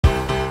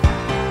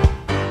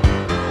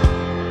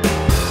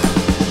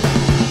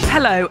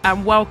Hello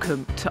and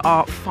welcome to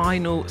our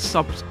final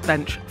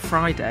Subbench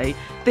Friday.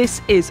 This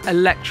is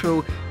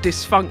Electoral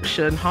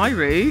Dysfunction. Hi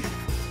Ruth.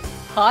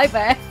 Hi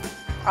Beth.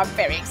 I'm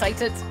very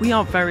excited. We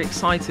are very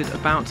excited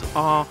about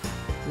our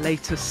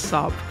latest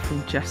sub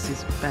from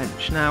Jess's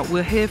bench. Now,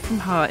 we'll hear from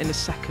her in a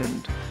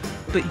second,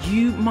 but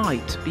you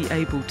might be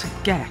able to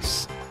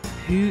guess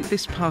who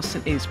this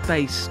person is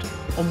based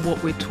on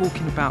what we're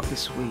talking about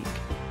this week.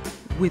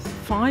 With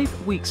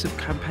 5 weeks of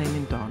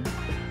campaigning done,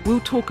 we'll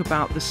talk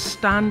about the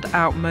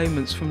standout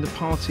moments from the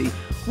party,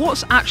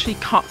 what's actually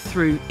cut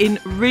through in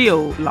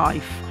real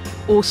life.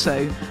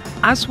 Also,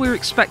 as we're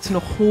expecting a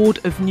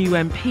horde of new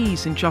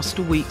MPs in just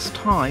a week's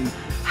time,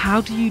 how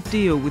do you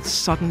deal with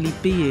suddenly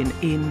being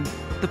in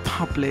the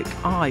public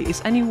eye?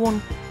 Is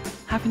anyone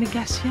having a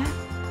guess yet?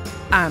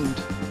 And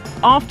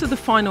after the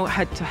final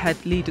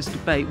head-to-head leaders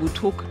debate, we'll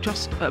talk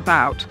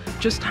about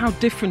how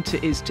different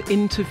it is to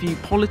interview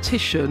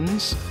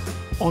politicians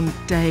on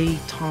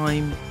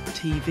daytime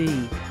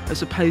TV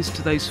as opposed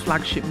to those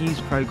flagship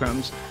news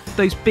programmes.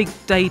 Those big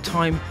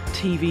daytime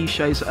TV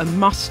shows are a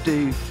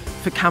must-do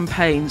for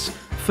campaigns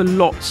for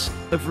lots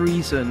of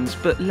reasons.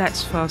 But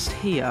let's first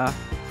hear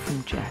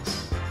from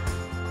Jess.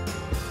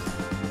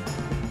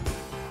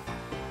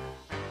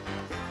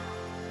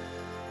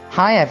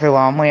 Hi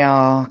everyone, we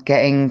are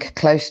getting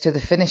close to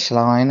the finish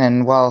line,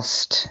 and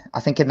whilst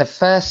I think in the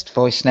first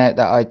voice note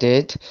that I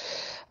did,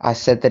 I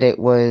said that it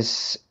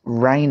was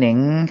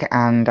raining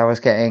and I was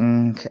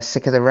getting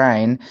sick of the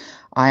rain,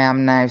 I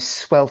am now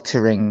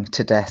sweltering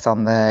to death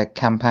on the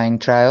campaign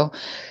trail.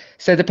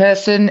 So the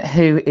person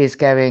who is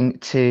going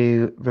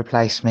to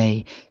replace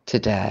me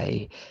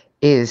today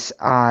is,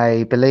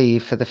 I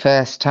believe, for the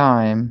first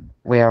time,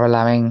 we are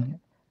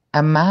allowing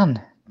a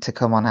man to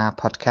come on our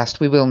podcast.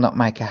 We will not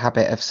make a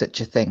habit of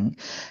such a thing.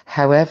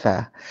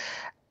 However,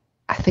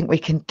 I think we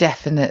can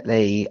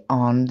definitely,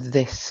 on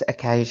this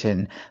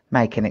occasion,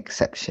 make an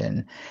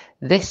exception.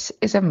 This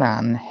is a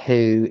man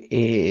who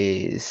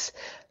is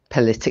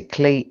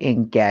politically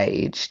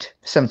engaged,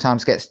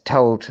 sometimes gets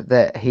told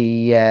that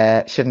he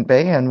shouldn't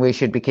be, and we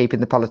should be keeping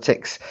the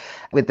politics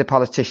with the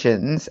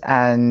politicians.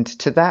 And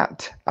to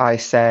that, I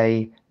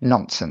say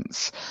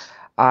nonsense.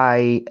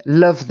 I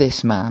love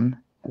this man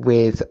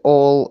with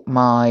all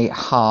my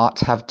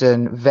heart, have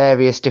done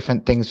various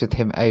different things with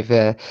him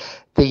over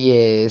the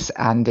years,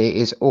 and it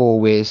is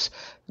always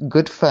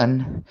good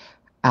fun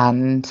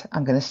and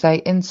I'm going to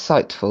say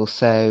insightful.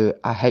 So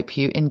I hope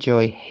you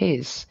enjoy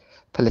his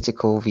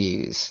political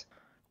views.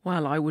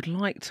 Well, I would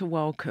like to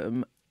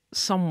welcome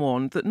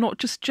someone that not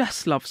just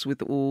Jess loves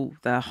with all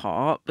their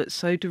heart, but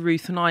so do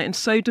Ruth and I, and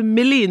so do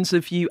millions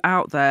of you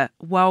out there.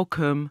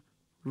 Welcome,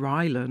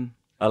 Rylan.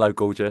 Hello,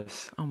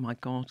 gorgeous. Oh my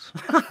God.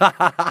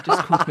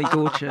 Just called me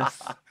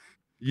gorgeous.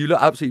 You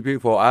look absolutely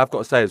beautiful. I have got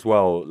to say as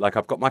well, like,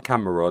 I've got my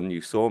camera on, you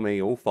saw me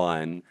all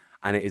fine,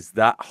 and it is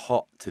that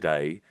hot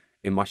today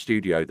in my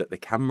studio that the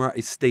camera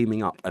is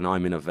steaming up and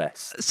I'm in a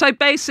vest. So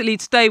basically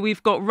today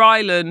we've got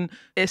Rylan,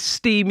 a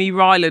steamy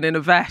Rylan in a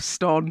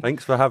vest on.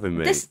 Thanks for having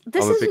me. This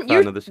I'm a big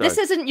fan of the show. This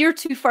isn't your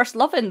two first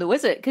loving though,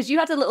 is it? Because you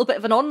had a little bit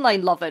of an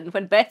online loving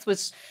when Beth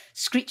was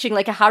screeching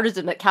like a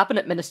harridan at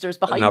cabinet ministers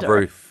behind her. Now,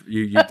 Ruth,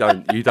 you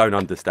don't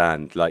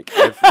understand. Like,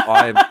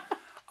 I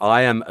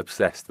am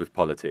obsessed with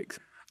politics.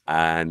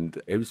 And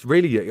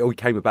it all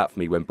came about for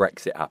me when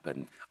Brexit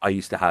happened. I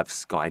used to have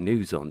Sky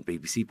News on,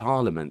 BBC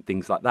Parliament,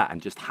 things like that,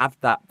 and just have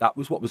that. That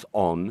was what was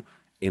on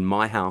in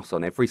my house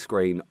on every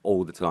screen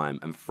all the time.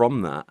 And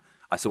from that,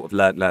 I sort of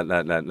learned.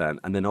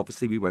 And then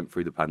obviously we went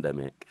through the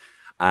pandemic,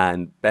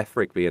 and Beth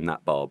Rigby and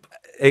that Bob,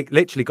 it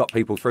literally got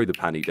people through the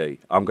panny D.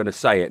 I'm going to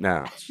say it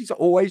now. She's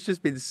always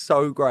just been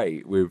so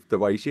great with the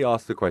way she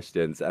asked the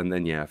questions. And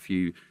then, yeah, a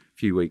few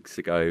weeks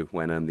ago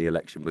when the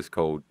election was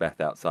called, Beth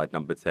outside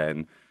number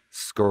 10,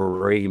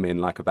 screaming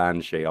like a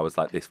banshee. I was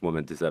like, this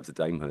woman deserves a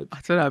damehood. I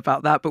don't know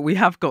about that, but we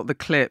have got the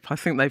clip. I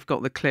think they've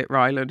got the clip,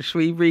 Rylan. Should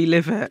we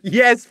relive it?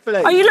 Yes,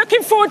 please. Are you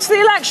looking forward to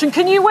the election?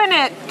 Can you win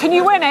it? Can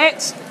you win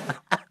it?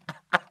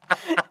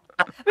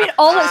 I mean,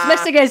 all that's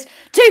missing is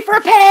two for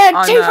a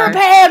pound, two for a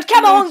pound.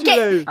 Come on,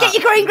 get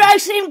your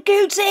greengrocer and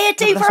goods here,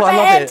 two for a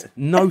pound.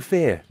 No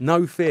fear,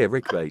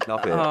 Rigby.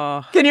 Love it.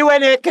 Oh. Can you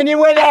win it? Can you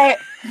win it?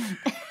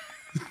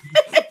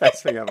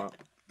 Best thing ever.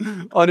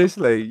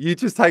 Honestly, you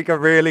just take a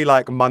really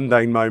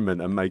mundane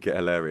moment and make it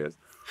hilarious.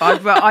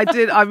 I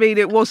did. I mean,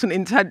 it wasn't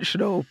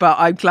intentional, but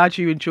I'm glad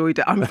you enjoyed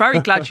it. I'm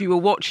very glad you were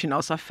watching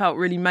us. I felt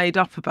really made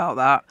up about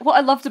that. What I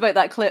loved about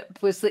that clip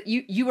was that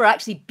you were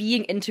actually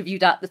being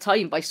interviewed at the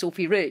time by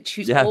Sophie Ridge,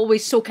 who's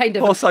always so kind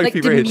of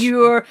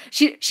demure.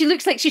 She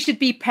looks like she should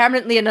be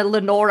permanently in a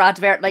Lenore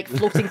advert, like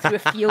floating through a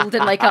field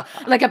in like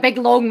a big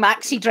long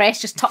maxi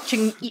dress, just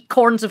touching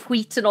corns of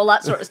wheat and all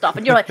that sort of stuff.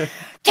 And you're like,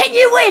 can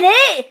you win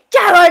it? Go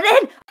on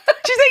then.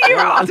 Do you think you're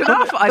hard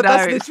enough? I know.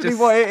 That's literally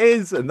what it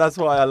is, and that's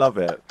why I love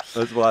it.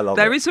 That's why I love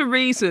it. There is a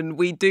reason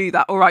we do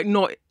that. All right,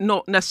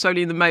 not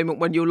necessarily in the moment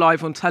when you're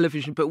live on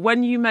television, but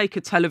when you make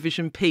a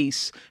television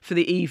piece for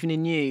the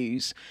evening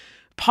news,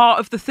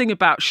 part of the thing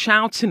about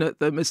shouting at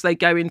them as they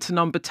go into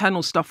number 10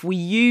 or stuff, we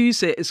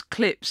use it as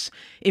clips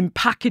in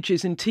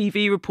packages in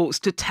TV reports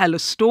to tell a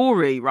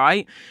story,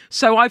 right?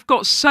 So I've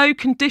got so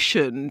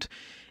conditioned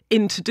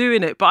into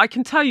doing it. But I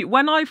can tell you,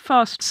 when I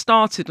first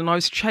started and I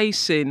was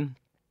chasing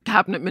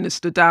Cabinet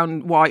Minister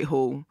down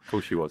Whitehall, of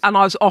course she was, and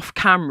I was off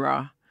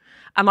camera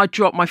and I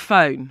dropped my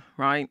phone,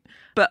 right?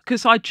 But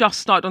because I just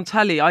started on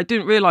telly, I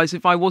didn't realise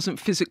if I wasn't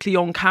physically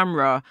on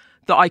camera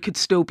that I could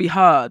still be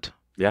heard.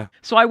 Yeah.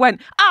 So I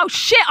went, oh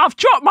shit, I've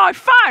dropped my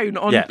phone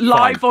on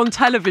live on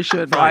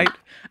television, right?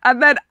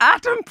 And then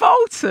Adam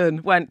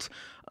Bolton went,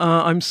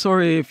 I'm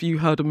sorry if you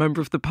heard a member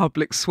of the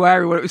public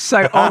swearing when it was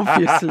so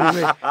obviously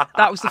me.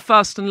 That was the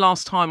first and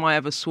last time I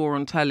ever swore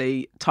on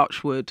telly,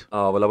 touch wood.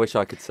 Oh, well, I wish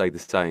I could say the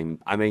same.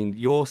 I mean,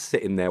 you're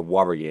sitting there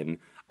worrying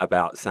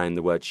about saying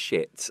the word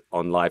shit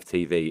on live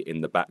TV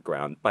in the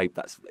background. Babe,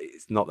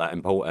 it's not that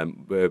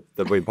important. The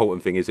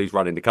important thing is who's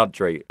running the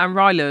country. And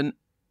Rylan,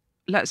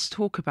 let's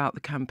talk about the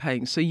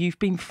campaign. So you've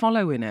been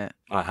following it.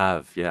 I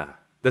have, yeah.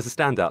 There's a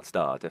standout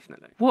star,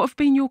 definitely. What have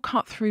been your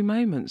cut-through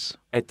moments?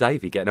 Ed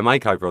Davey getting a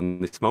makeover on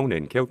this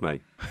morning killed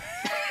me.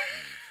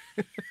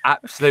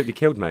 Absolutely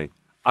killed me.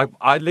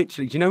 I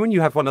literally, do you know when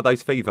you have one of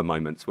those fever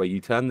moments where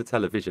you turn the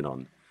television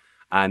on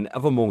and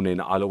of a morning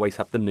I'll always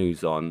have the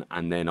news on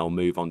and then I'll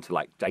move on to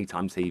like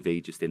daytime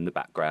TV just in the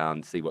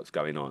background, see what's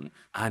going on.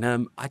 And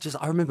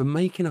I remember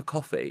making a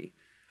coffee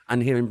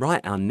and hearing,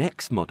 right, our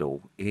next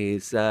model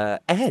is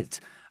Ed.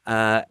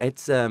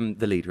 Ed's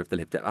the leader of the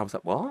Lib Dem. I was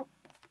like,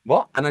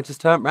 what? And I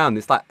just turned around.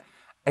 It's like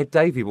Ed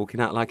Davey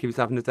walking out like he was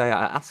having a day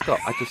out at Ascot.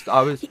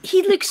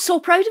 He looked so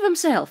proud of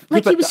himself.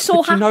 Like he was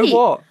so happy. You know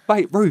what?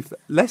 Wait, Ruth,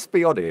 let's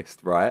be honest,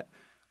 right?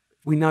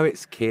 We know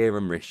it's Keir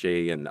and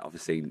Rishi and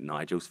obviously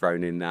Nigel's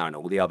thrown in now and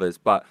all the others.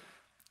 But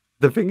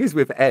the thing is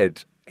with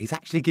Ed, he's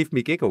actually given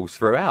me giggles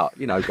throughout,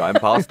 you know, going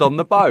past on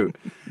the boat,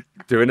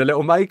 doing a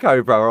little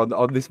makeover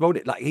on this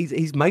morning. Like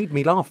he's made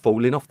me laugh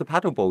falling off the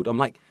paddleboard. I'm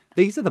like,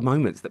 these are the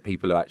moments that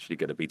people are actually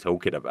going to be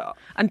talking about.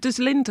 And does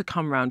Linda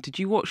come round?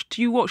 Do you watch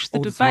the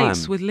all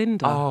debates with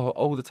Linda? Oh,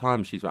 all the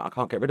time. She's like, I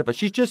can't get rid of her.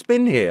 She's just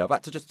been here. I've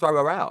had to just throw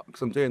her out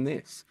because I'm doing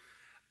this.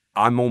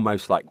 I'm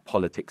almost like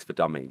politics for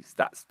dummies.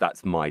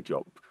 That's my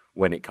job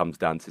when it comes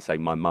down to, say,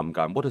 my mum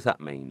going, what does that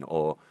mean?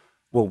 Or,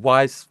 well,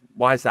 why is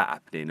that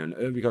happening? And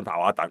who are we going to,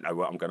 I don't know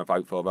what I'm going to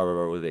vote for, blah, blah,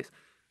 blah, all this.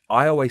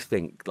 I always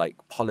think, like,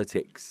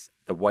 politics,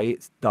 the way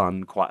it's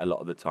done quite a lot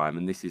of the time,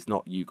 and this is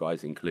not you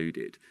guys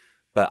included,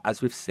 but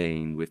as we've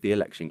seen with the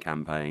election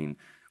campaign,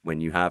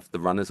 when you have the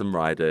runners and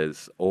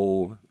riders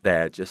all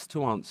there just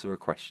to answer a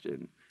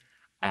question,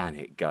 and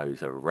it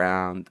goes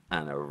around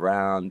and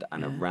around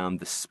and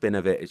around, the spin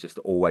of it is just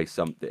always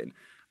something.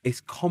 It's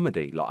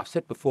comedy. Like I've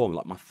said before,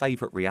 like my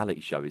favourite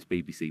reality show is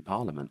BBC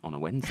Parliament on a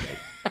Wednesday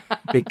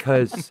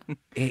because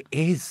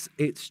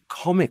it's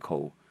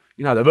comical.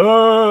 You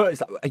know, it's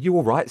like, are you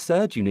all right,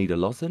 sir? Do you need a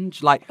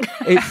lozenge? Like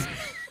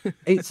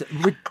it's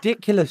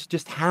ridiculous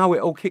just how it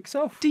all kicks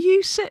off. Do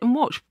you sit and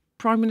watch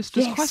Prime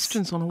Minister's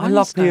questions on a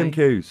Wednesday? I love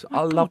PMQs.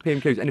 I love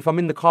PMQs. And if I'm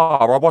in the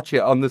car, I watch it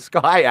on the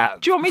Sky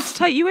app. Do you want me to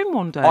take you in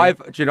one day?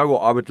 Do you know what?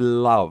 I would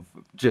love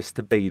just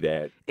to be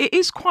there. It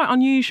is quite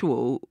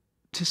unusual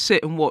to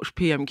sit and watch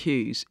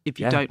PMQs if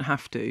you don't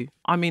have to.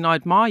 I mean, I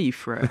admire you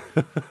for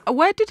it.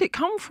 Where did it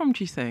come from,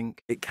 do you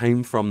think? It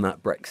came from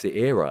that Brexit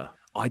era.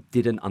 I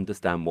didn't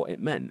understand what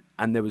it meant.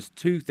 And there was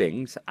two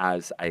things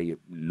as a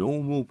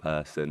normal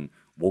person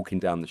walking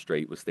down the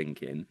street was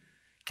thinking,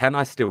 can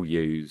I still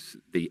use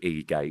the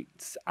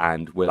e-gates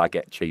and will I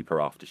get cheaper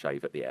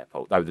aftershave at the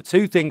airport? They were the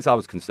two things I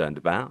was concerned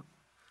about.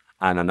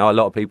 And I know a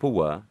lot of people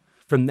were.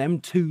 From them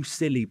two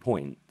silly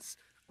points,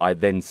 I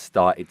then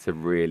started to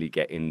really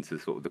get into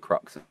sort of the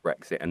crux of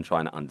Brexit and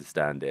trying to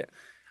understand it.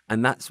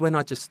 And that's when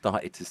I just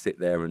started to sit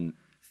there and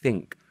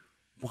think,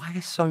 why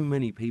are so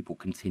many people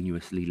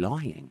continuously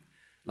lying?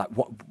 Like,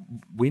 what?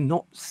 We're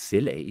not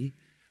silly,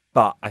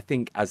 but I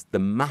think as the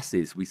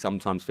masses, we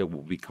sometimes feel,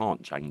 well, we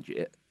can't change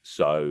it.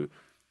 So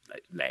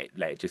let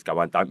it just go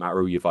on. Don't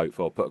matter who you vote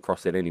for, put a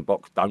cross in any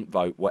box, don't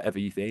vote, whatever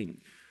you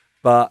think.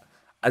 But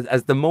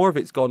as the more of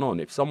it's gone on,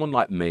 if someone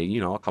like me,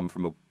 you know, I come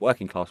from a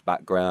working class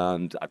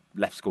background, I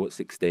left school at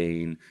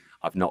 16,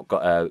 I've not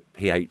got a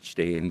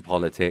PhD in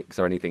politics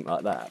or anything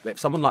like that. But if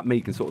someone like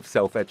me can sort of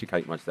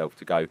self-educate myself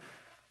to go,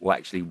 well,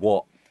 actually,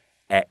 what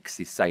X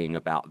is saying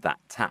about that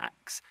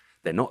tax,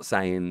 they're not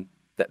saying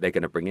that they're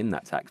going to bring in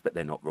that tax, but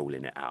they're not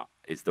ruling it out,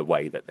 is the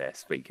way that they're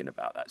speaking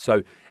about that.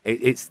 So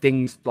it's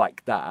things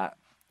like that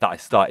I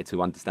started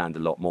to understand a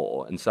lot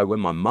more. And so when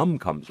my mum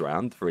comes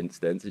round, for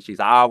instance, and she's,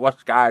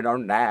 what's going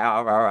on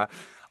now?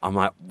 I'm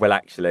like, well,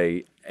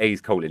 actually, he's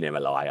calling him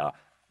a liar.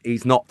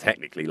 He's not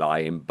technically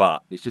lying,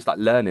 but it's just like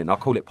learning. I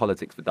call it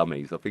politics for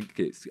dummies. I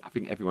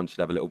think everyone should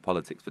have a little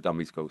politics for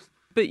dummies course.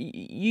 But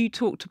you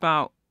talked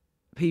about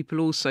people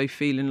also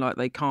feeling like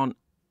they can't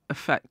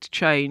affect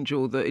change,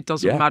 or that it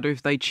doesn't matter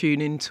if they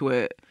tune into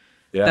it.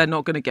 Yeah. They're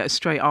not going to get a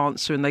straight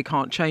answer and they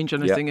can't change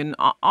anything. Yeah. And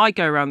I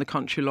go around the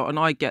country a lot and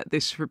I get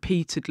this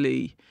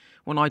repeatedly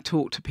when I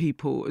talk to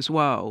people as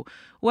well.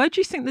 Where do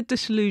you think the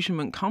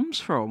disillusionment comes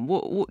from?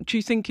 What do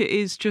you think it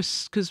is,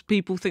 just because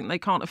people think they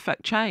can't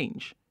affect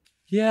change?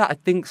 Yeah, I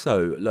think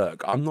so.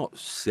 Look, I'm not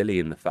silly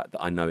in the fact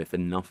that I know if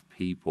enough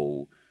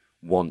people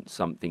want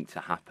something to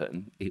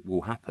happen, it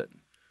will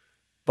happen.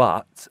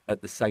 But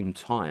at the same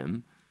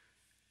time,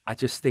 I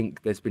just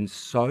think there's been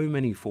so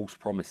many false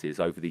promises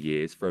over the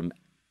years from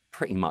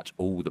pretty much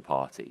all the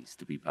parties,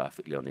 to be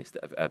perfectly honest,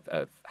 that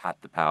have had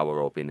the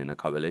power or been in a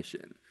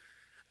coalition.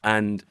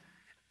 And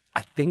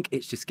I think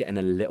it's just getting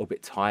a little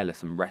bit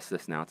tireless and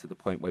restless now, to the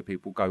point where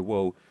people go,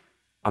 well,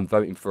 I'm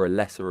voting for a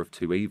lesser of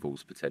two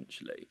evils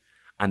potentially.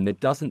 And there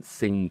doesn't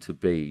seem to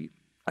be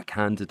a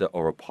candidate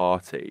or a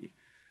party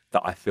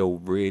that I feel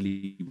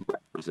really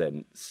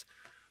represents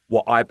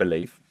what I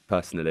believe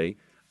personally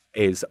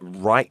is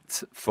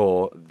right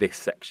for this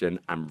section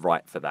and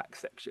right for that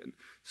section.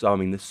 So, I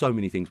mean, there's so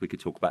many things we could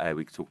talk about here.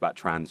 We could talk about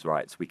trans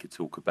rights. We could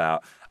talk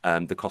about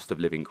the cost of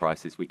living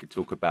crisis. We could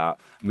talk about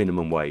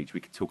minimum wage. We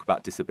could talk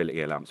about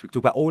disability allowance. We could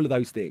talk about all of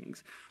those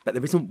things. But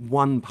there isn't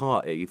one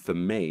party for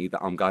me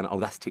that I'm going, oh,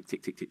 that's tick,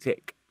 tick, tick, tick,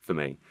 tick for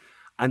me.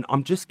 And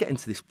I'm just getting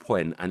to this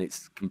point, and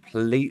it's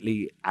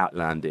completely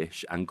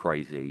outlandish and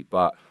crazy.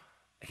 But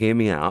hear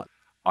me out.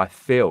 I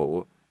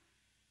feel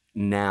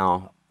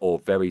now or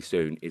very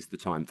soon is the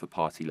time for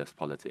partyless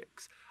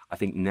politics. I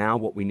think now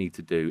what we need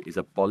to do is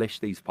abolish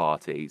these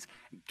parties,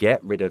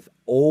 get rid of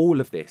all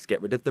of this,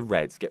 get rid of the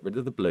Reds, get rid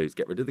of the Blues,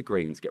 get rid of the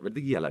Greens, get rid of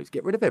the Yellows,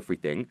 get rid of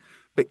everything,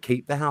 but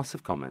keep the House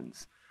of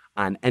Commons.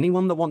 And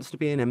anyone that wants to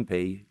be an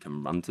MP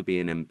can run to be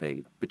an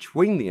MP.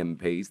 Between the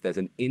MPs, there's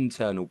an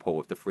internal poll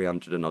of the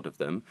 300 and odd of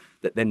them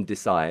that then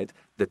decide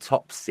the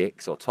top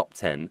 6 or top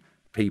 10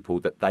 people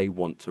that they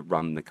want to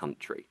run the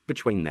country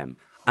between them.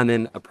 And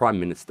then a Prime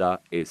Minister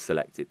is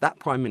selected. That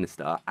Prime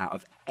Minister, out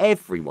of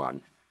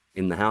everyone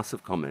in the House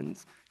of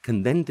Commons,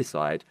 can then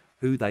decide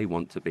who they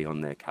want to be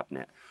on their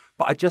cabinet.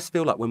 But I just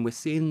feel like when we're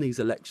seeing these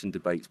election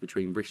debates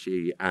between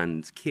Rishi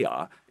and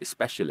Keir,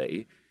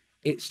 especially,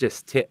 it's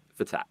just tit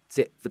for tat,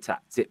 tit for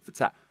tat, tit for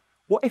tat.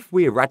 What if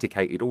we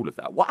eradicated all of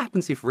that? What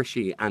happens if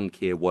Rishi and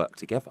Keir work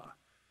together?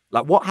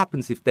 Like, what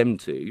happens if them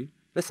two,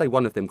 let's say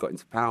one of them got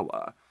into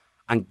power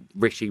and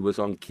Rishi was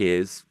on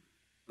Keir's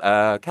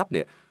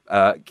cabinet,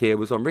 Keir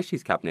was on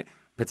Rishi's cabinet.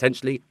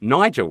 Potentially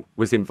Nigel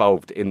was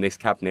involved in this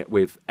cabinet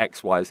with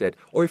X, Y, Z.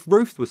 Or if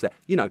Ruth was there,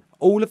 you know,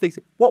 all of these,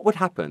 what would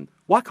happen?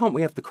 Why can't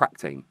we have the crack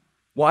team?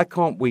 Why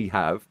can't we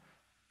have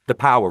the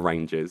Power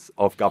Rangers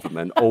of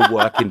government all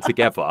working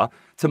together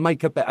to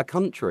make a better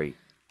country?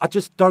 I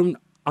just don't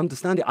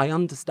understand it. I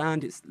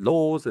understand its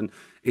laws and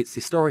it's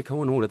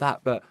historical and all of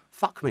that, but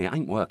fuck me, it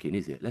ain't working,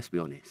 is it? Let's be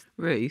honest.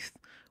 Ruth,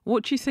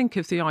 what do you think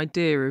of the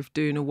idea of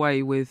doing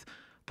away with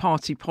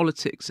party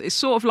politics? It's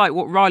sort of like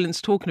what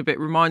Rylan's talking about.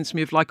 Reminds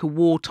me of like a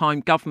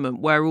wartime government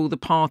where all the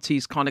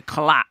parties kind of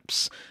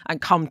collapse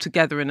and come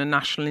together in a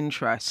national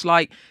interest.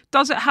 Like,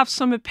 does it have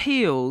some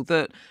appeal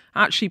that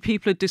actually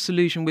people are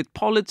disillusioned with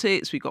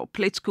politics? We've got a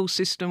political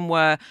system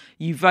where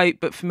you vote,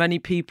 but for many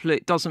people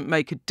it doesn't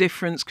make a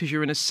difference because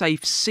you're in a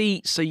safe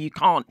seat, so you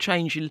can't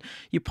change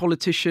your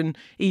politician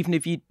even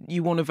if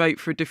you want to vote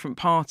for a different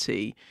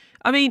party.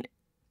 I mean,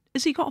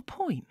 has he got a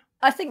point?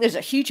 I think there's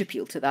a huge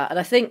appeal to that, and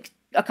I think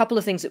a couple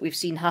of things that we've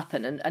seen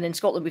happen, and in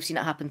Scotland we've seen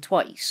it happen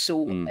twice.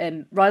 So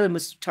Rylan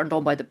was turned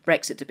on by the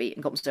Brexit debate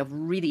and got himself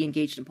really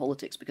engaged in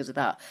politics because of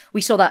that.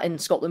 We saw that in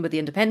Scotland with the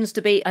independence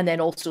debate, and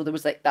then also there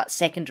was like that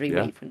secondary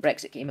wave when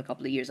Brexit came a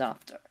couple of years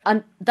after.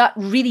 And that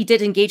really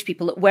did engage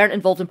people that weren't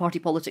involved in party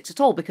politics at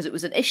all because it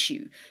was an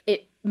issue.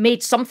 It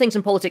made some things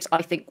in politics,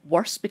 I think,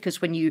 worse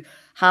because when you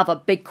have a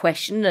big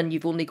question and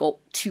you've only got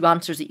 2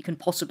 answers that you can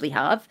possibly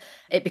have,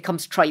 it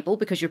becomes tribal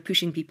because you're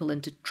pushing people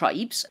into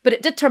tribes. But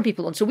it did turn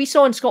people on. So we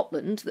saw in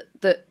Scotland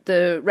that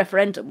the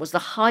referendum was the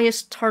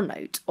highest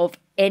turnout of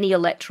any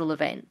electoral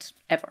event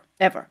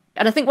ever.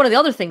 And I think one of the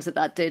other things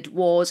that did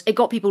was it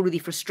got people really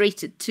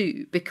frustrated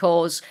too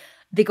because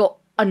they got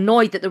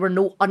annoyed that there were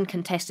no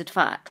uncontested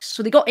facts.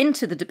 So they got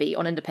into the debate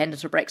on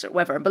independence or Brexit or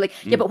whatever, but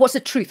yeah, but what's the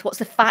truth? What's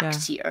the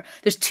facts here?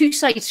 There's 2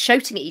 sides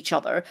shouting at each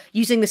other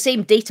using the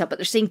same data, but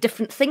they're saying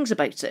different things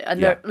about it.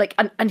 And they're like,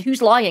 and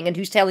who's lying and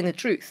who's telling the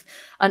truth?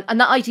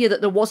 And that idea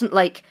that there wasn't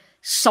like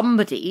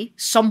somebody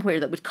somewhere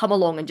that would come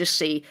along and just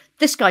say,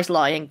 this guy's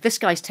lying, this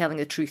guy's telling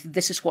the truth,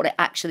 this is what it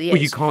actually is.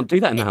 Well, you can't do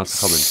that in the House of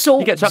Commons. So,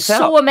 you get chucked out.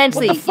 So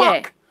immensely, what the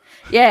fuck?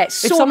 Yeah,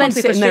 so if someone's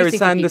immensely sitting there and saying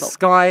frustrating the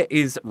sky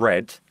is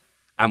red,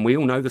 and we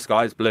all know the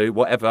sky is blue,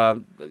 whatever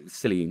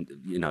silly,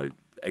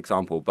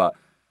 example. But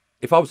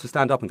if I was to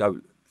stand up and go,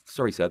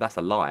 sorry, sir, that's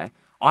a lie,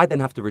 I then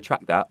have to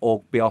retract that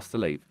or be asked to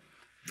leave.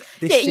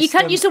 You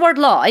can't use the word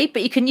lie,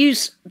 but you can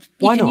use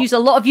use a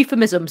lot of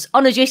euphemisms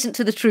unadjacent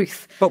to the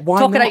truth. But why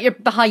talking not? out your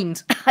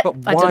behind? But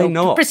why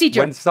not?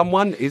 Procedure. When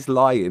someone is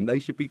lying, they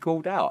should be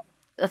called out.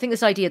 I think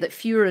this idea that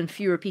fewer and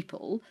fewer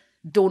people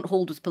don't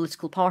hold with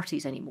political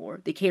parties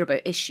anymore. They care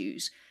about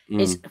issues.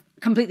 Is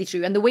completely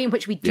true. And the way in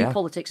which we do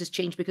politics has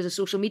changed because of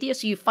social media.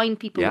 So you find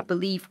people that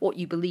believe what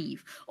you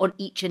believe on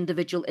each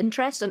individual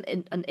interest and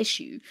an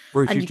issue.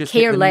 Bruce, and you just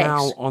hit the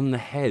nail on the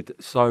head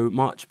so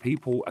much.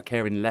 People are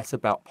caring less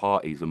about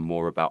parties and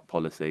more about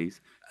policies.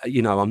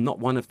 You know, I'm not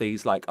one of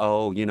these like,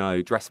 oh, you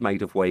know, dress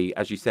made of wheat,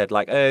 as you said,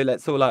 like, oh,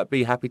 let's all like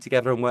be happy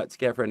together and work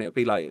together, and it'll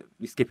be like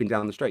you're skipping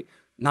down the street.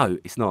 No,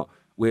 it's not.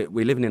 We're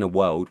living in a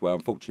world where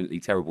unfortunately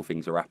terrible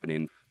things are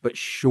happening. But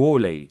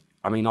surely,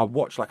 I mean, I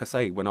watch, like I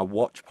say, when I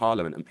watch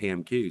Parliament and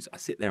PMQs, I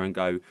sit there and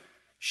go,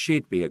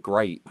 she'd be a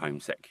great Home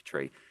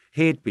Secretary.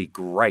 He'd be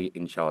great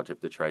in charge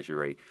of the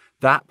Treasury.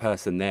 That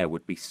person there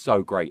would be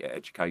so great at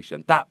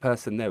education. That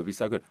person there would be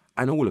so good.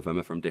 And all of them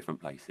are from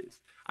different places.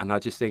 And I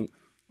just think,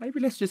 maybe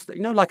let's just,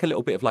 you know, like a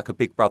little bit of like a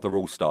Big Brother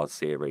All-Stars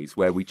series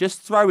where we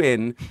just throw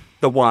in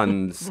the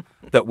ones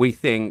that we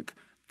think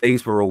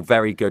these were all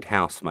very good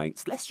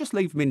housemates. Let's just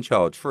leave them in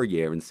charge for a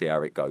year and see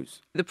how it goes.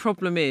 The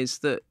problem is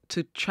that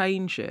to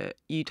change it,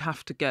 you'd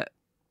have to get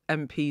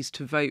MPs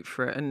to vote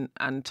for it,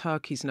 and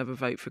turkeys never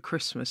vote for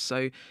Christmas.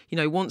 So, you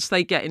know, once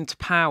they get into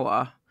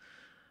power,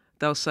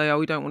 they'll say, oh,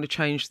 we don't want to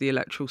change the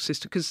electoral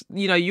system. Because,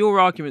 you know, your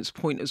arguments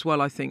point as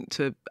well, I think,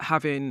 to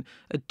having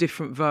a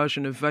different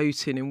version of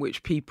voting in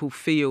which people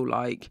feel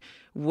like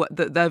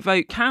that their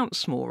vote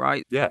counts more,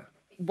 right? Yeah.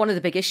 One of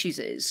the big issues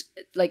is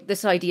like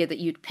this idea that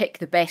you'd pick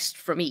the best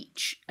from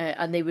each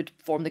and they would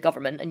form the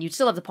government, and you'd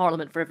still have the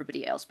parliament for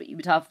everybody else, but you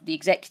would have the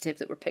executive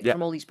that were picked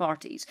from all these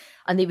parties,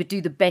 and they would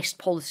do the best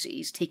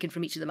policies taken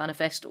from each of the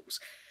manifestos.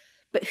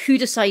 But who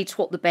decides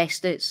what the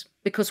best is?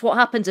 Because what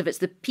happens if it's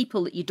the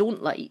people that you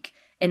don't like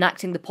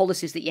enacting the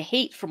policies that you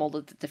hate from all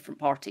of the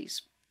different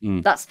parties?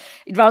 That's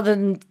rather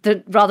than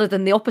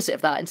the opposite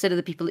of that. Instead of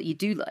the people that you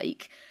do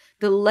like,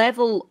 the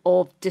level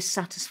of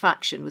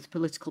dissatisfaction with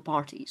political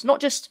parties, not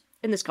just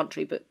in this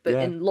country, but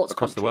in lots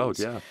across of the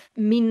countries, world,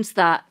 means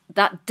that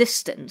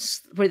distance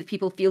where the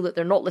people feel that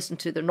they're not listened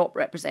to, they're not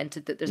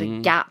represented, that there's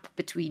a gap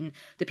between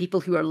the people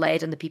who are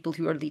led and the people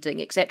who are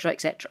leading, etc.,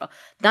 etc.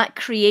 That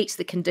creates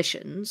the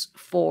conditions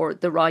for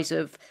the rise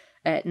of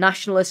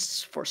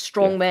nationalists, for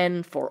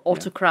strongmen, for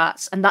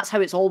autocrats, and that's how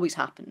it's always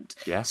happened.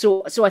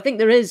 So I think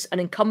there is an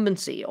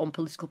incumbency on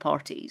political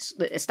parties,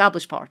 the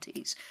established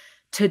parties,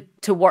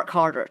 to work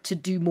harder, to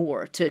do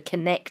more, to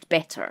connect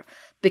better,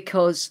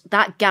 because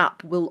that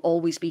gap will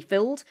always be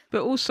filled.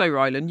 But also,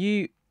 Rylan,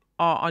 you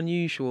are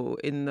unusual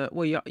in that,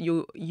 well,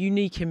 you're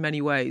unique in many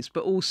ways,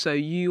 but also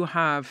you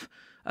have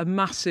a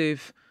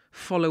massive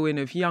following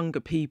of younger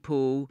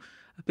people,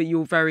 but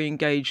you're very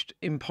engaged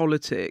in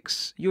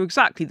politics. You're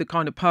exactly the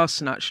kind of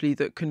person, actually,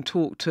 that can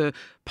talk to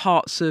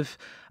parts of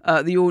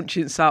the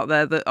audience out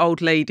there that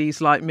old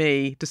ladies like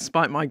me,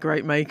 despite my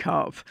great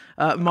makeup,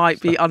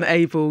 might be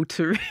unable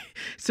to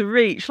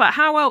reach. Like,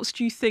 how else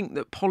do you think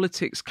that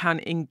politics can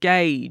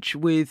engage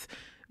with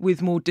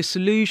more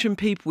disillusioned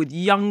people, with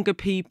younger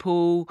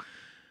people,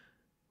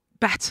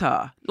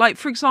 better? Like,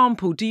 for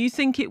example, do you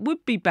think it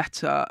would be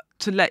better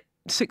to let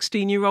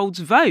 16-year-olds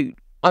vote?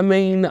 I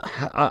mean,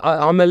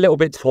 I'm a little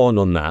bit torn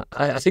on that.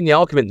 I think the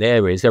argument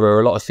there is there are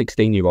a lot of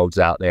 16-year-olds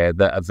out there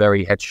that are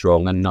very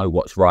headstrong and know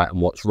what's right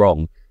and what's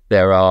wrong.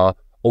 There are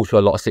also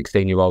a lot of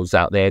 16-year-olds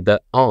out there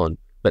that aren't.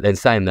 But then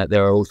saying that,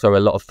 there are also a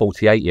lot of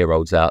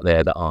 48-year-olds out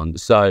there that aren't.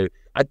 So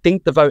I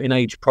think the voting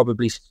age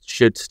probably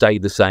should stay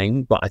the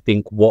same. But I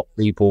think what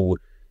people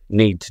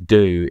need to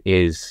do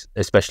is,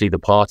 especially the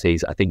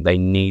parties, I think they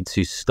need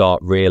to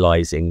start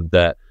realising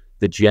that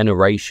the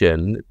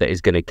generation that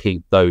is going to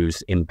keep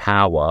those in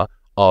power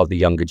are the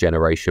younger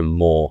generation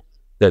more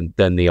than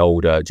the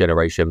older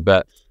generation.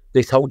 But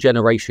this whole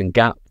generation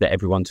gap that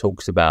everyone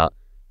talks about,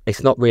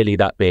 it's not really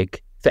that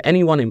big. For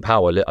anyone in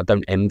power, I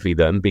don't envy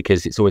them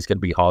because it's always going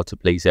to be hard to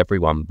please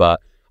everyone.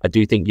 But I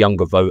do think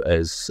younger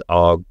voters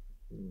are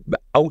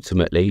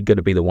ultimately going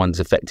to be the ones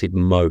affected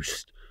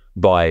most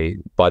by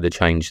the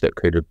change that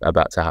could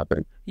about to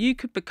happen. You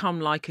could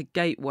become like a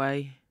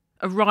gateway,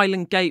 a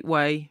Rylan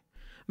gateway,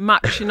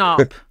 matching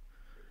up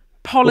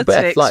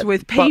politics Beth,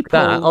 with people.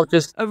 I'll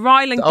just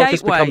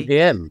become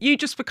PM. You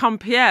just become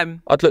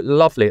PM. I'd look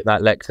lovely at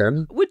that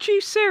lectern. Would you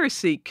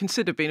seriously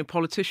consider being a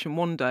politician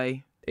one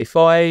day? If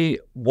I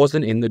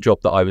wasn't in the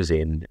job that I was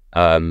in,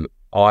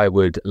 I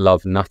would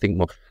love nothing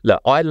more.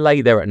 Look, I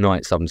lay there at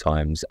night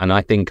sometimes and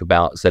I think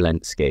about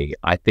Zelensky.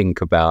 I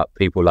think about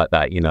people like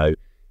that. You know,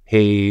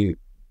 he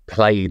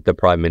played the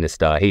prime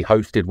minister. He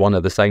hosted one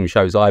of the same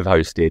shows I've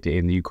hosted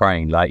in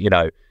Ukraine. Like, you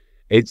know,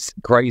 it's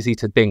crazy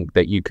to think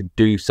that you could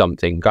do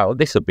something, go, oh,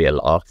 this will be a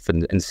laugh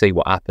and see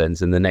what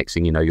happens. And the next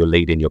thing you know, you're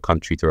leading your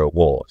country through a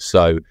war.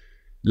 So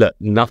look,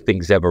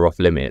 nothing's ever off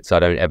limits. I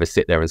don't ever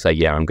sit there and say,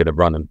 yeah, I'm going to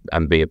run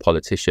and be a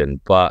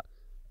politician. But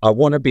I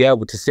want to be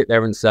able to sit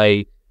there and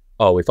say,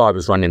 oh, if I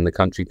was running the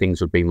country, things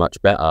would be much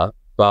better.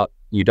 But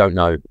you don't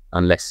know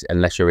unless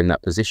you're in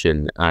that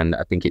position. And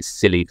I think it's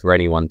silly for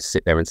anyone to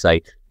sit there and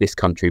say, this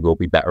country will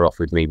be better off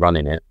with me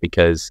running it,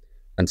 because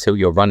until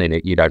you're running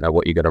it, you don't know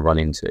what you're going to run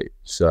into.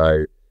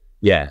 So,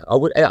 yeah,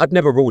 I'd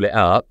never rule it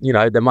out. You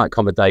know, there might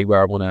come a day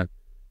where I want to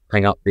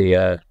hang up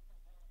the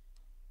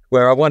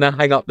where I want to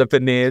hang up the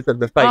veneers and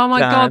the fake Oh my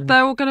tan. God,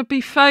 they're all going to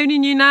be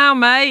phoning you now,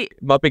 mate.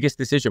 My biggest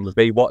decision would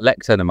be, what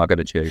lectern am I going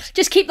to choose?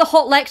 Just keep the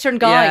hot lectern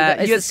guy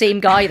that is the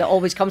same guy that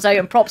always comes out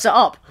and props it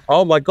up.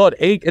 Oh my God,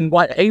 he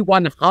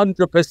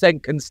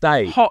 100% can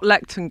stay. Hot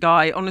lectern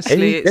guy,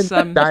 honestly, it's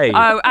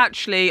oh,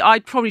 actually, I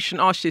probably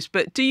shouldn't ask this,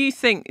 but do you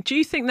think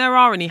there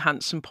are any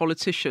handsome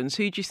politicians?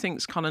 Who do you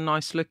think's kind of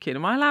nice looking?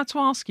 Am I allowed to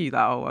ask you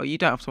that? Oh, well, you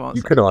don't have to answer.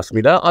 You can ask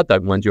me that. I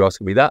don't mind you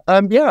asking me that.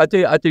 Yeah,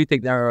 I do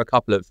think there are a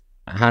couple of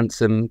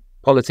handsome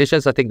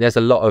politicians. I think there's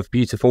a lot of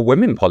beautiful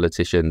women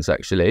politicians,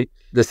 actually.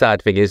 The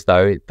sad thing is,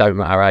 though, it don't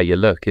matter how you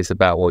look, it's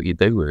about what you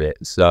do with it.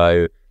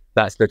 So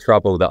that's the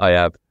trouble that I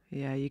have.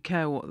 Yeah, you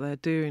care what they're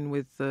doing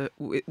with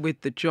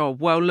the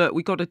job. Well, look,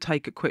 we got to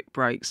take a quick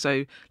break,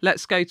 so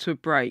let's go to a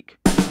break.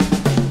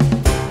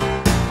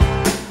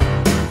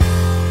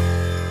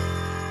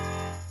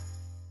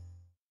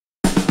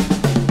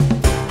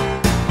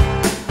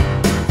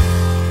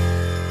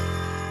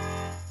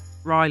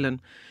 Rylan,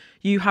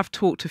 you have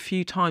talked a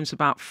few times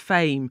about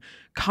fame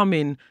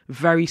coming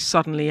very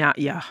suddenly at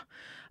you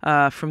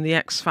from the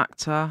X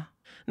Factor.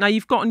 Now,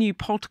 you've got a new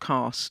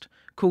podcast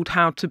called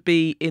How to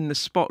Be in the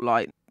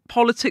Spotlight.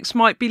 Politics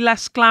might be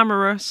less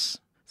glamorous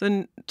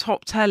than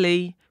top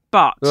telly,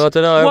 but... Well, I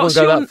don't know, I won't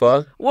go that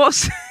far.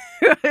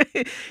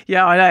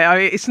 Yeah, I know. I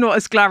mean, it's not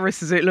as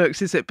glamorous as it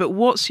looks, is it? But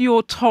what's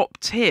your top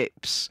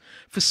tips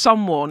for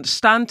someone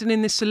standing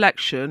in this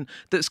election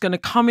that's going to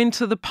come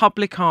into the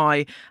public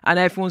eye and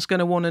everyone's going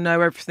to want to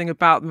know everything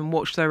about them and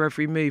watch their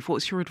every move?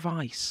 What's your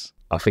advice?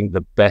 I think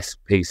the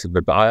best piece of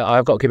advice,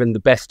 I've got given the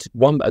best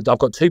one. I've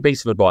got two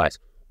pieces of advice.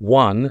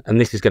 One, and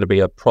this is going to be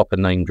a proper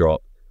name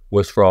drop,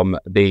 was from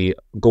the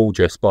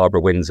gorgeous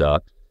Barbara Windsor.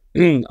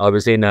 I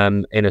was in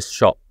a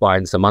shop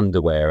buying some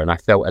underwear and I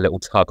felt a little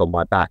tug on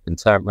my back and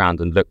turned around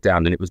and looked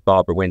down and it was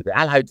Barbara Windsor.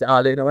 Hello,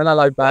 darling. I went,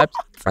 hello, babes.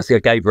 I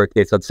gave her a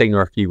kiss. I'd seen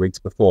her a few weeks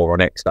before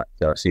on X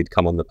Factor. She'd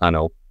come on the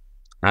panel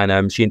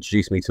and she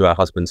introduced me to her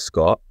husband,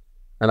 Scott.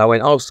 And I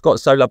went, oh,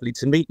 Scott's so lovely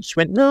to meet you. She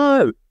went,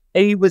 no,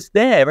 he was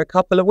there a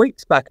couple of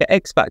weeks back at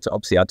X Factor.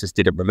 Obviously, I just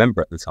didn't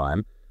remember at the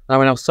time. And I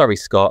went, oh, sorry,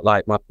 Scott.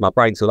 Like, my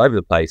brain's all over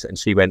the place. And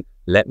she went,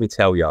 let me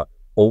tell you,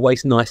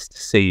 always nice to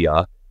see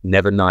you.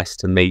 Never nice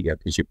to meet you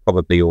because you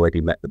probably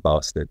already met the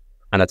bastard.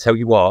 And I tell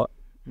you what,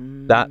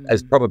 that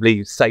has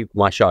probably saved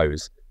my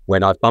shows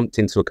when I've bumped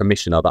into a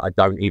commissioner that I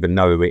don't even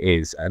know who it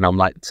is. And I'm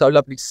like, so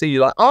lovely to see you.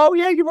 Like, oh,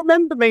 yeah, you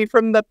remember me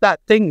from that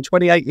thing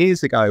 28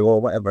 years ago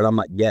or whatever. And I'm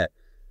like, yeah.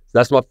 So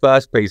that's my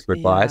first piece of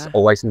advice. Yeah.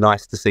 Always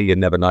nice to see you,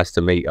 never nice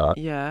to meet you.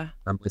 Yeah.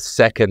 And the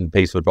second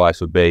piece of advice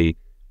would be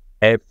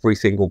every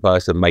single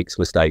person makes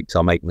mistakes.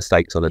 I make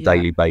mistakes on a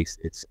daily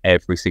basis.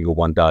 Every single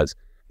one does.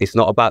 It's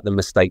not about the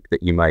mistake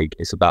that you make.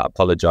 It's about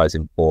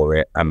apologising for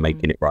it and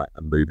making it right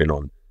and moving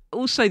on.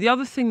 Also, the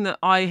other thing that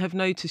I have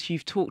noticed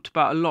you've talked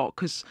about a lot,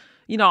 because,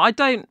 you know, I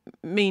don't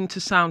mean to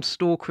sound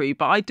stalkery,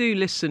 but I do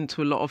listen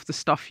to a lot of the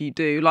stuff you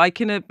do, like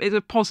in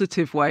a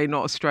positive way,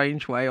 not a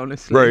strange way,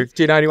 honestly. Ruth,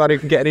 do you know anyone who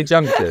can get an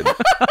injunction?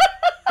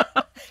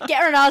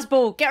 Get her an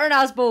asball. Get her an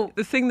asball.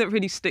 The thing that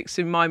really sticks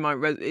in my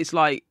mind is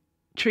like,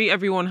 treat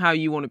everyone how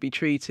you want to be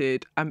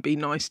treated and be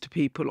nice to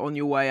people on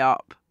your way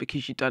up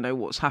because you don't know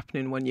what's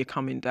happening when you're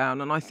coming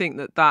down. And I think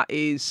that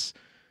is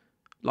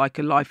like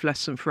a life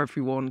lesson for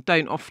everyone.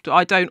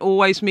 I don't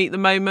always meet the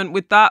moment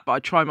with that, but I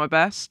try my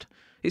best.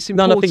 It's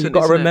important. I think you've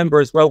got to remember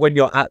as well when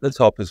you're at the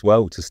top as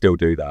well to still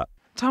do that.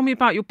 Tell me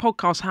about your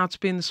podcast, How to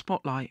Be in the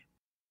Spotlight.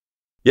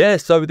 Yeah,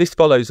 so this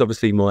follows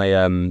obviously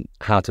my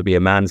How to Be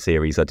a Man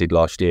series I did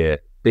last year.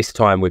 This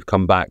time we've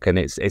come back and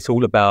it's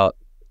all about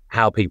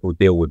how people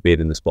deal with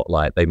being in the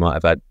spotlight. They might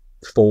have had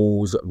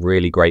falls,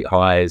 really great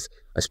highs.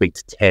 I speak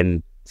to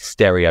 10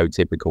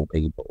 stereotypical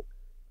people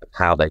of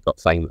how they got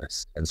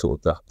famous and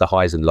sort of the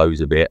highs and lows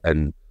of it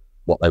and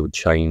what they would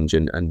change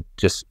and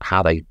just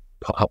how they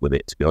put up with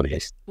it, to be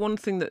honest. One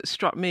thing that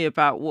struck me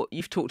about what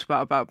you've talked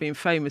about being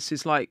famous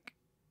is like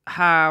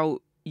how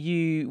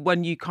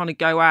when you kind of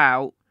go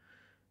out,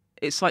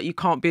 it's like you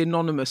can't be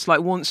anonymous.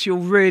 Like once you're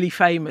really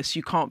famous,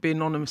 you can't be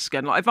anonymous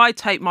again. Like if I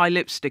take my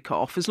lipstick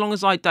off, as long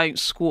as I don't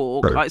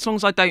squawk, like as long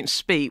as I don't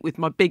speak with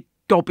my big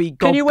gobby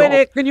gob. Can you win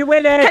it? Can you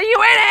win it? Can you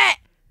win it?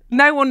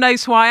 No one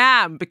knows who I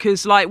am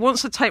because like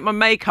once I take my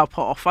makeup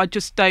off, I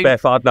just don't.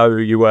 Beth, I'd know who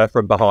you were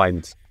from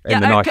behind. In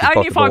the nicest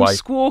only if I'm way.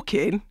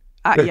 Squawking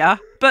at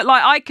you. But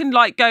like I can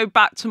like go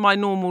back to my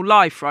normal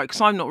life, right?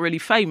 Because I'm not really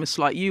famous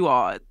like you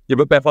are. Yeah,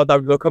 but Beth, I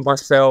don't look at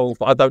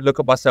myself. I don't look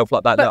at myself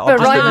like that. But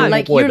Rylan,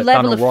 like your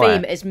level of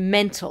fame is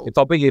mental. If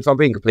I'm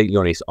being completely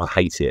honest, I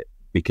hate it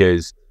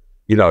because,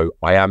 you know,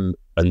 I am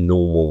a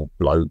normal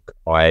bloke.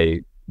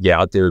 I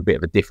do a bit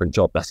of a different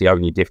job. That's the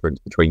only difference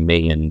between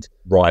me and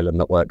Rylan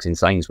that works in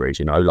Sainsbury's.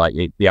 You know, like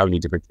the only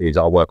difference is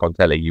I work on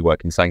telly, you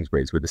work in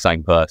Sainsbury's with the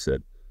same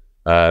person.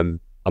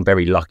 I'm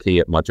very lucky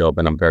at my job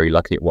and I'm very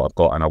lucky at what I've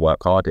got and I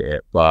work hard at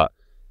it. But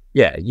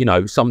yeah, you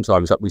know,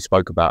 sometimes like we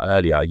spoke about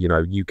earlier, you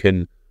know,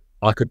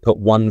 I could put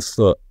one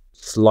foot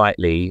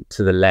slightly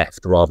to the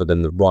left rather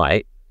than the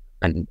right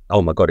and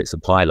oh my God, it's a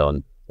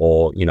pylon.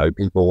 Or, you know,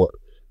 people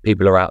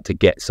are out to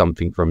get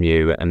something from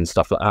you and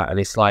stuff like that. And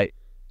it's like,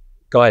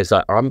 guys,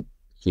 like, I'm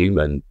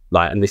human.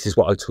 Like, and this is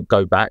what I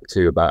go back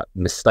to about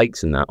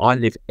mistakes and that. I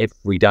live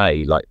every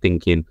day like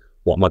thinking,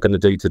 what am I going to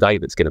do today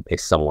that's going to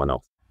piss someone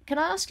off? Can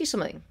I ask you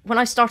something? When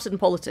I started in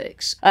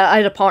politics, I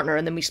had a partner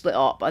and then we split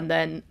up, and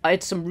then I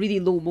had some really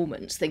low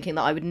moments thinking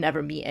that I would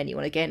never meet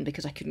anyone again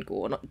because I couldn't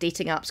go on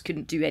dating apps,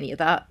 couldn't do any of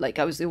that. Like,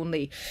 I was the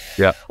only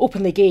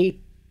openly gay,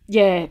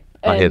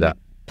 I hear that.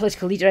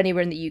 Political leader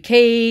anywhere in the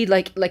UK.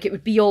 Like it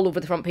would be all over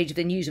the front page of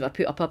the news if I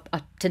put up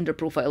a Tinder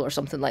profile or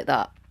something like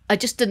that. I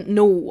just didn't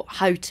know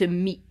how to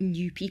meet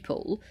new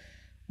people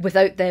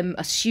without them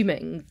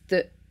assuming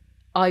that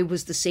I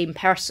was the same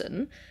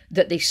person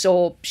that they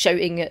saw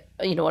shouting at,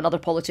 you know, another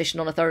politician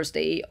on a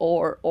Thursday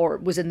or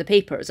was in the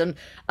papers. And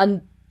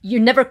you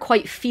never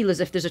quite feel as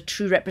if there's a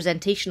true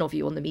representation of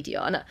you on the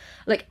media. And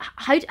like,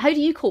 how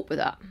do you cope with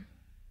that?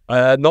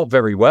 Not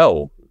very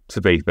well,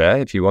 to be fair,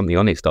 if you want the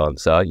honest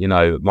answer. You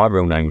know, my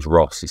real name's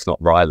Ross, it's not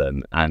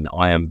Rylan. And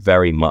I am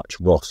very much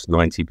Ross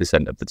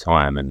 90% of the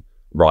time and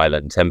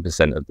Rylan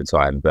 10% of the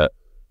time. But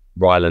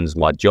Rylan's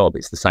my job.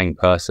 It's the same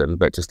person,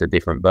 but just a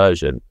different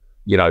version.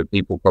 You know,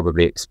 people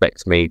probably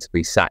expect me to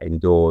be sat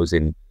indoors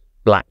in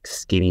black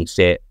skinny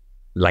fit,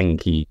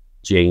 lanky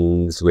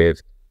jeans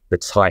with the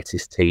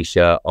tightest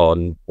t-shirt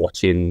on,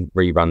 watching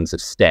reruns of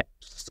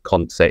Steps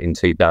concert in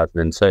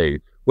 2002,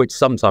 which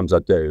sometimes I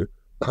do.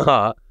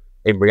 But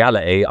in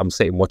reality, I'm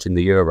sitting watching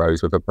the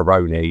Euros with a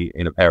Peroni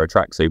in a pair of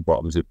tracksuit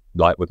bottoms,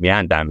 with my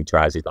hand down my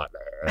trousers, like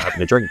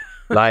having a drink.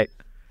 Like,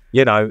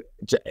 you know,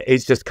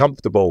 it's just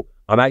comfortable.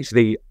 I'm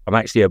actually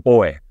a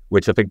boy,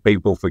 which I think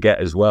people forget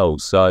as well.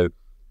 So,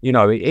 you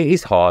know, it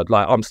is hard.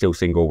 Like, I'm still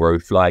single,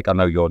 Ruth. Like, I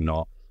know you're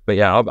not. But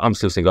yeah, I'm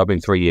still single. I've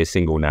been 3 years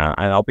single now.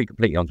 And I'll be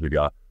completely honest with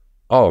you.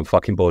 Oh, I'm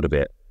fucking bored of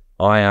it.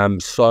 I am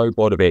so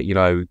bored of it. You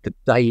know, the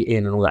dating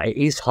and all that. It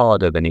is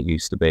harder than it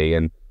used to be.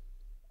 And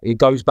it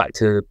goes back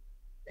to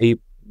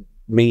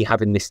me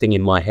having this thing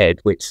in my head,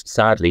 which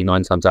sadly,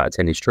 9 times out of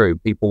 10 is true.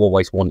 People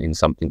always wanting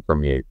something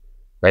from you.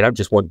 They don't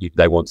just want you.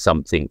 They want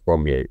something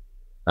from you.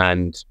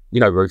 And, you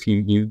know, Ruth,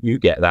 you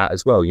get that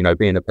as well. You know,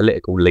 being a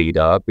political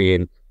leader,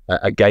 being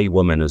a gay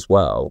woman as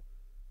well,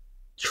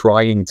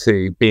 trying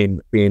to being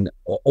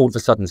all of a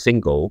sudden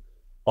single.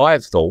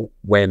 I've thought,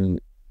 when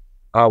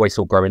I always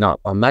thought growing up,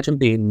 imagine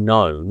being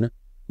known,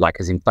 like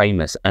as in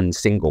famous and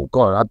single.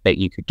 God, I bet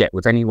you could get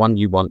with anyone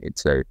you wanted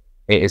to.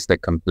 It is the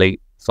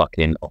complete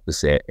fucking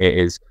opposite. It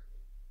is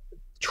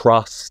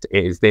trust.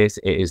 It is this.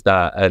 It is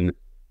that. And,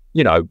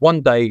 you know,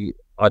 one day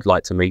I'd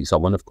like to meet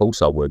someone. Of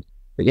course I would.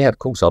 But yeah, of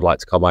course I'd like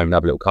to come home and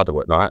have a little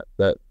cuddle at night.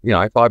 But, you know,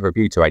 if either of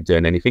you two ain't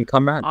doing anything,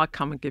 come round. I'll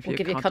come and give you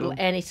a cuddle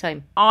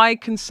anytime. I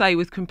can say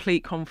with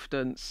complete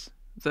confidence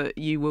that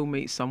you will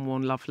meet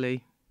someone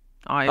lovely.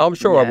 I'm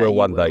sure I will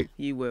one day.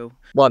 You will.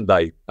 One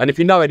day. And if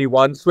you know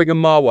anyone, swing them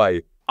my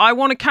way. I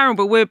want to carry on,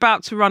 but we're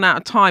about to run out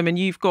of time and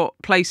you've got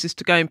places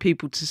to go and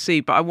people to see.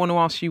 But I want to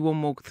ask you one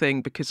more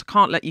thing, because I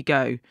can't let you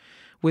go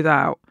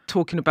without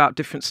talking about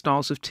different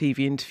styles of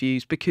TV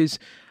interviews, because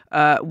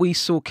we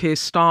saw Keir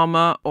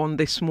Starmer on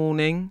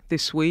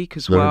This week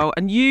as well.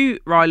 And you,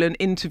 Rylan,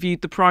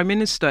 interviewed the Prime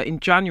Minister in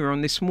January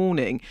on This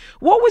Morning.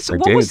 What was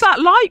that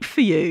like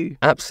for you?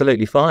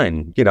 Absolutely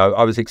fine. You know,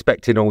 I was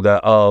expecting all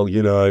that,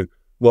 you know,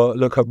 well,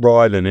 look at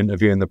Rylan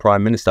interviewing the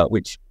Prime Minister,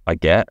 which I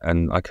get,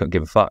 and I couldn't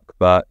give a fuck.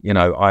 But, you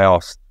know, I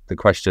asked the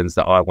questions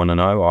that I want to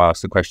know. I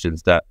asked the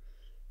questions that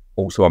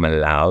also I'm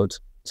allowed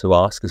to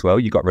ask as well.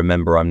 You got to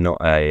remember, I'm not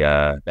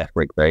a Beth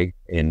Rigby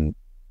in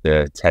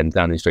the 10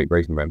 Downing Street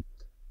briefing room.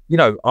 You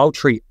know, I'll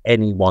treat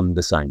anyone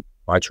the same.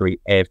 I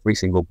treat every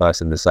single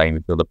person the same.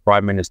 If you're the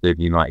Prime Minister of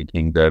the United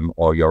Kingdom,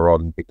 or you're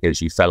on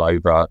because you fell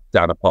over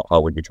down a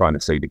pothole when you're trying to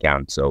sue the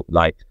council,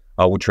 like,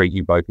 I will treat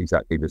you both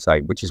exactly the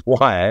same, which is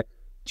why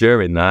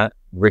during that,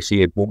 Rishi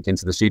had walked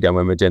into the studio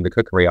when we were doing the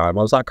cookery item.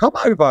 I was like, come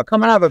over,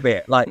 come and have a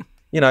bit. Like,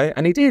 you know,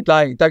 and he did,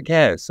 like, don't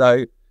care.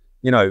 So,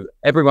 you know,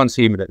 everyone's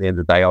human at the end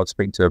of the day. I'll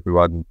speak to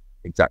everyone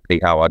exactly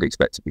how I'd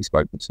expect to be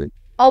spoken to.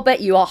 I'll bet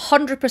you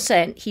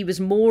 100% he was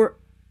more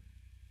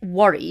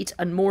worried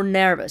and more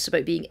nervous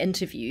about being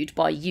interviewed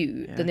by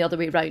you than the other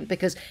way around,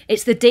 because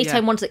it's the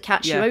daytime ones that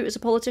catch you out as a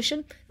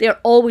politician. They are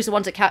always the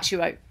ones that catch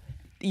you out.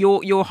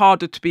 You're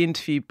harder to be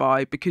interviewed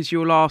by because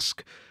you'll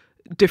ask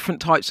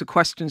different types of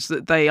questions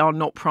that they are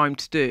not primed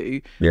to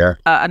do. Yeah.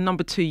 And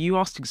number two, you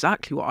asked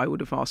exactly what I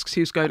would have asked.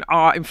 He was going,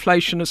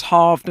 inflation has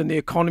halved and the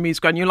economy is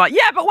going. You're like,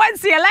 yeah, but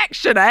when's the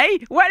election, eh?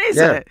 When is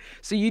it?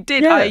 So you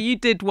did. You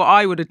did what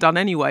I would have done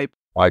anyway.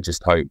 I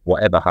just hope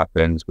whatever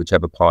happens,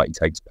 whichever party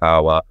takes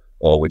power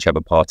or whichever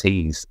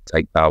parties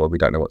take power, we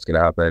don't know what's going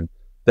to happen,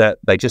 that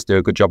they just do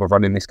a good job of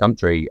running this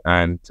country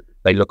and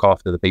they look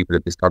after the people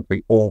of this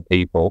country, all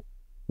people,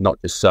 not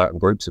just certain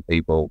groups of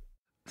people.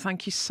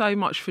 Thank you so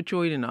much for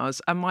joining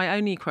us. And my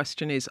only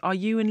question is, are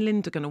you and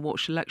Linda going to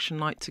watch Election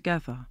Night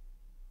together?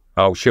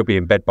 Oh, she'll be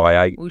in bed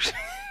by 8.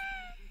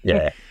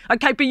 Yeah.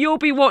 Okay, but you'll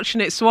be watching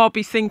it, so I'll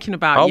be thinking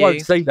about you. I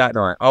won't sleep that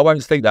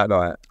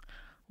night.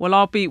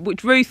 Well,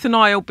 Ruth and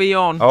I'll be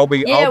on. I'll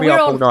be up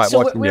all night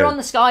watching we're on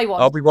the Sky one.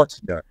 I'll be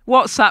watching you.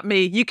 WhatsApp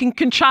me. You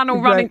can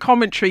channel running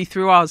commentary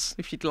through us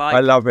if you'd like.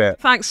 I love it.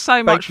 Thanks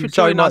so much for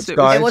joining us. It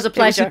was a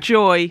pleasure. It was a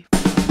joy.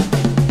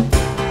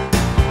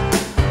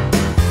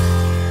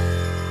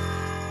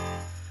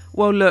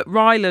 Well, look,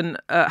 Rylan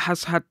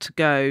has had to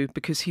go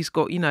because he's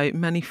got,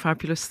 many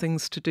fabulous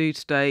things to do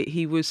today.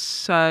 He was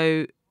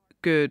so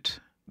good.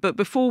 But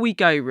before we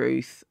go,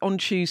 Ruth, on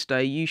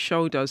Tuesday, you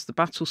showed us the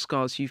battle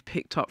scars you've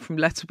picked up from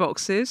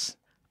letterboxes.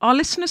 Our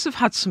listeners have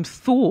had some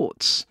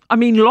thoughts. I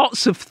mean,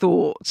 lots of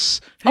thoughts.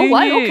 Who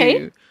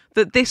knew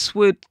that this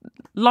would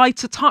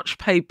light a touch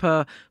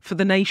paper for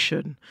the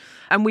nation?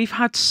 And we've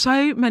had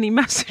so many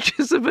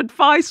messages of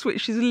advice,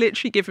 which has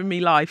literally given me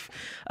life,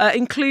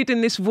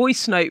 including this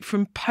voice note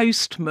from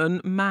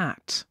Postman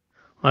Matt.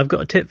 I've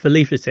got a tip for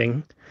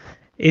leafleting.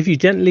 If you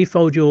gently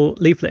fold your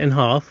leaflet in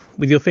half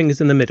with your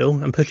fingers in the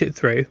middle and push it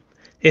through,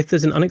 if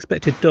there's an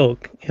unexpected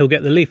dog, he'll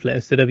get the leaflet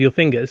instead of your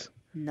fingers.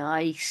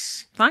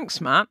 Nice. Thanks,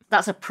 Matt.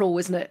 That's a pro,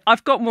 isn't it?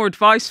 I've got more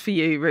advice for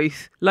you,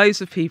 Ruth.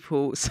 Loads of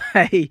people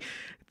say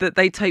that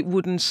they take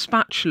wooden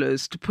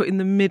spatulas to put in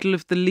the middle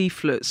of the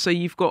leaflet. So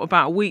you've got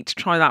about a week to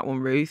try that one,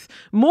 Ruth.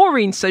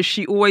 Maureen says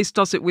she always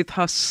does it with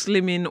her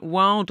Slimming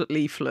Wild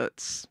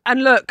leaflets.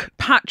 And look,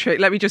 Patrick,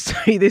 let me just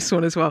say this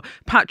one as well.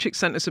 Patrick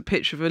sent us a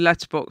picture of a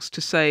letterbox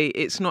to say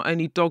it's not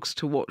only dogs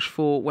to watch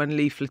for when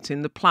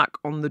leafleting. The plaque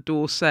on the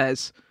door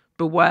says,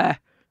 beware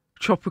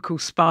tropical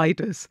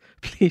spiders.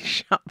 Please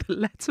shut the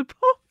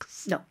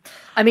letterbox. No.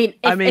 I mean,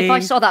 if I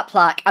saw that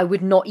plaque, I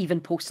would not even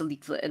post a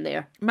leaflet in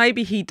there.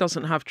 Maybe he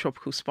doesn't have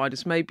tropical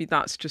spiders. Maybe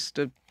that's just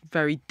a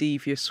very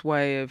devious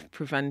way of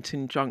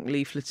preventing junk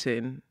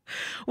leafleting.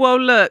 Well,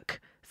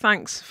 look,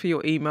 thanks for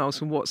your emails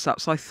and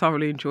WhatsApps. I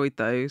thoroughly enjoyed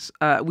those.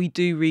 We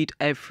do read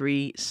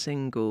every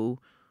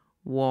single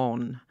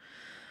one.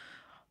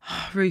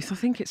 Ruth, I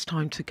think it's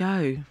time to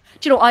go. Do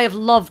you know, I have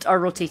loved our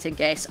rotating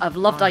guests. I've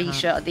loved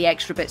Aisha at the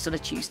extra bits on a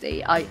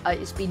Tuesday.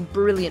 It's been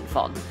brilliant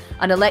fun.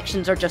 And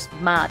elections are just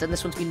mad, and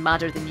this one's been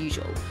madder than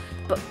usual.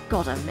 But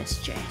God, I miss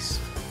Jess.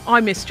 I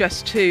miss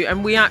Jess too,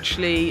 and we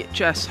actually,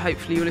 Jess,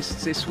 hopefully you'll listen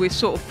to this, we're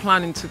sort of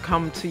planning to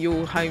come to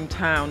your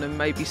hometown and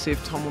maybe see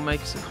if Tom will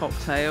make us a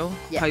cocktail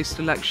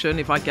post-election,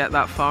 if I get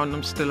that far and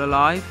I'm still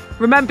alive.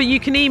 Remember, you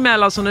can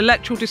email us on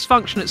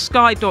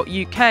electoraldysfunction@sky.uk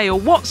or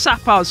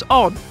WhatsApp us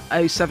on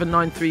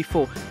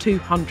 07934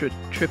 200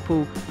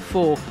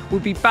 444. We'll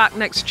be back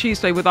next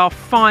Tuesday with our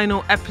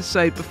final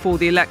episode before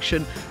the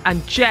election,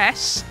 and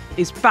Jess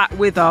is back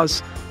with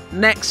us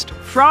next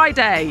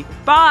Friday.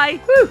 Bye!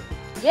 Woo!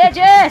 Yeah,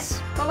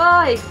 Jess!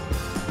 Bye-bye!